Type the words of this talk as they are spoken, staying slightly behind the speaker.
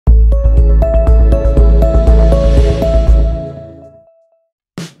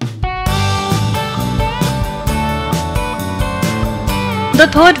The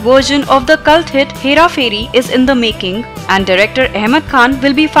third version of the cult hit Hera Pheri is in the making, and director Ahmed Khan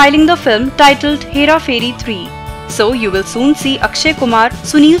will be filing the film titled Hera Pheri 3. So you will soon see Akshay Kumar,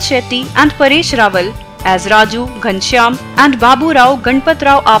 Sunil Shetty and Paresh Rawal as Raju, Ghyanshyam and Baburao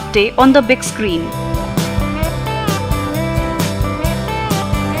Ganpatrao Apte on the big screen.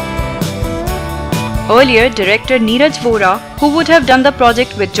 Earlier, director Neeraj Vohra, who would have done the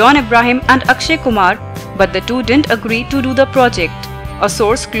project with John Abraham and Akshay Kumar, but the two didn't agree to do the project. A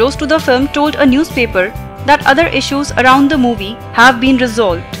source close to the film told a newspaper that other issues around the movie have been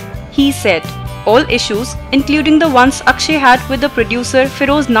resolved. He said, "All issues, including the ones Akshay had with the producer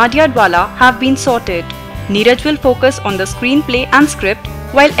Firoz Nadiadwala, have been sorted. Neeraj will focus on the screenplay and script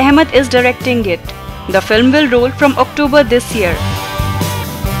while Ahmed is directing it. The film will roll from October this year."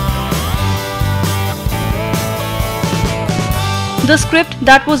 The script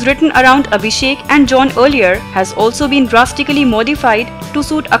that was written around Abhishek and John earlier has also been drastically modified to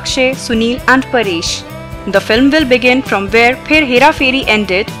suit Akshay, Sunil and Paresh. The film will begin from where Phir Hera Pheri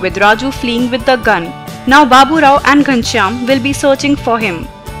ended, with Raju fleeing with the gun. Now Baburao and Ghyanshyam will be searching for him.